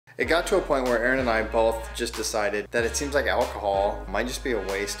It got to a point where Aaron and I both just decided that it seems like alcohol might just be a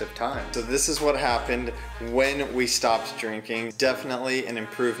waste of time. So this is what happened when we stopped drinking. Definitely an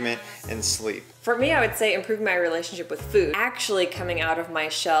improvement in sleep. For me, I would say improving my relationship with food, actually coming out of my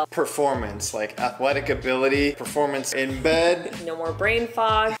shell. Performance, like athletic ability, performance in bed. No more brain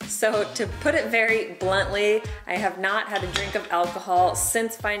fog. So to put it very bluntly, I have not had a drink of alcohol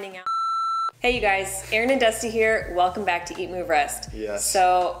since finding out. Hey you guys, Aaron and Dusty here. Welcome back to Eat, Move, Rest. Yes.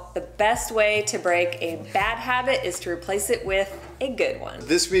 So the best way to break a bad habit is to replace it with a good one.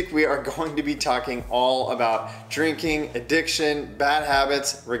 This week we are going to be talking all about drinking, addiction, bad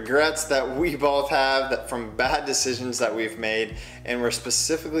habits, regrets that we both have from bad decisions that we've made. And we're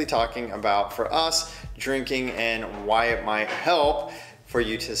specifically talking about, for us, drinking and why it might help for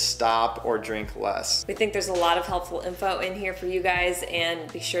you to stop or drink less. We think there's a lot of helpful info in here for you guys,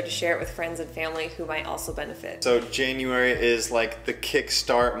 and be sure to share it with friends and family who might also benefit. So January is like the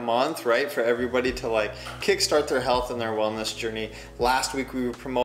kickstart month, right? For everybody to like kickstart their health and their wellness journey. Last week we were promoting